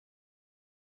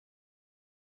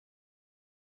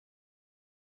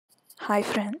Hi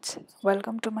friends,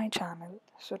 welcome to my channel.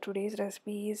 So today's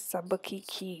recipe is Sabakki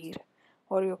Kheer,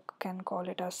 or you can call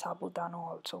it as sabudana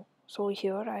also. So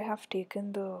here I have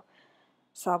taken the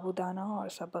sabudana or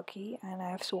sabakki and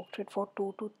I have soaked it for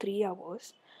 2 to 3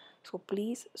 hours. So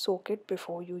please soak it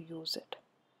before you use it.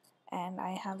 And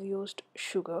I have used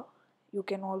sugar. You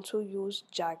can also use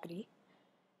jaggery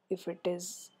if it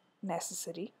is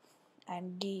necessary,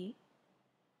 and ghee,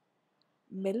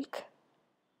 milk,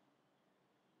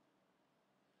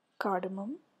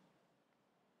 cardamom,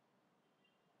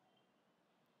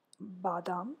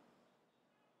 badam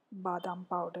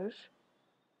powder,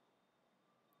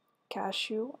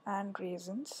 cashew and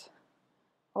raisins,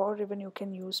 or even you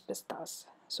can use pistas.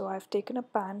 So I've taken a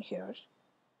pan here.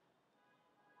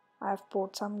 I've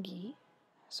poured some ghee.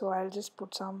 So I'll just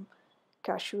put some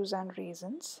cashews and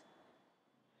raisins.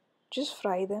 Just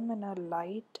fry them in a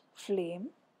light flame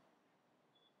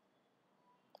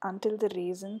until the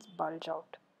raisins bulge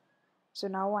out. So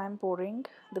now I'm pouring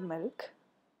the milk.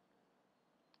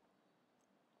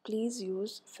 Please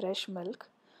use fresh milk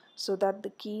so that the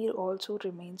kheer also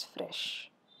remains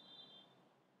fresh.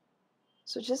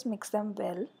 So just mix them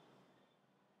well.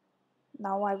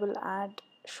 Now I will add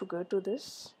sugar to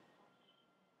this.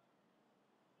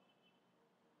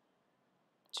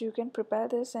 So you can prepare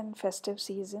this in festive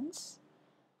seasons,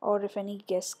 or if any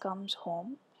guest comes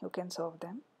home, you can serve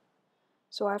them.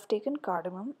 So I've taken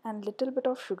cardamom and little bit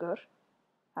of sugar.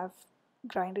 I've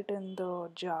grind it in the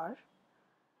jar.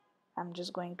 I'm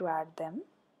just going to add them.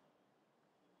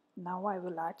 Now I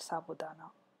will add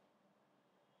sabudana.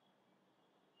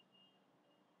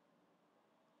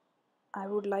 I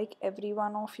would like every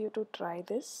one of you to try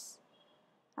this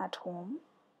at home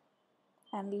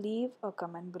and leave a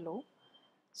comment below.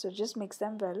 So just mix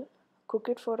them well. Cook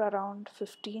it for around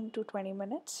 15 to 20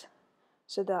 minutes.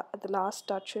 So the last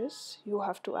touches you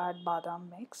have to add badam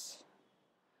mix.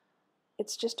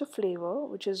 It's just a flavor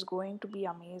which is going to be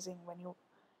amazing when you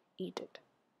eat it.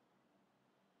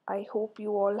 I hope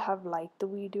you all have liked the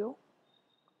video.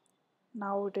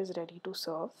 Now it is ready to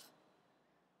serve.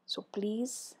 So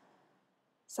please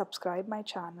subscribe my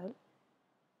channel,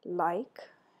 like,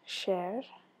 share,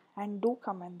 and do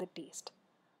comment the taste.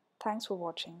 Thanks for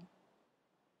watching.